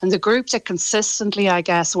And the group that consistently, I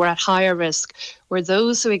guess, were at higher risk were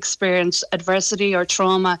those who experienced adversity or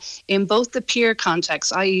trauma in both the peer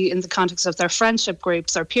context, i.e. in the context of their friendship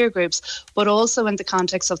groups or peer groups, but also in the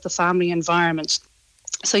context of the family environment.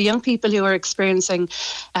 So young people who are experiencing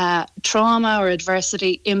trauma or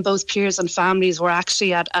adversity in both peers and families were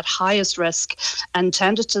actually at highest risk and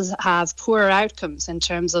tended to have poorer outcomes in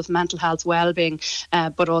terms of mental health well-being,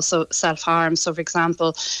 but also self-harm. So, for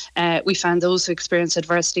example, we found those who experienced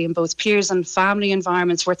adversity in both peers and family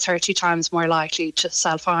environments were 30 times more likely to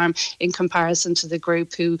self-harm in comparison to the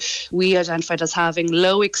group who we identified as having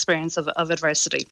low experience of adversity.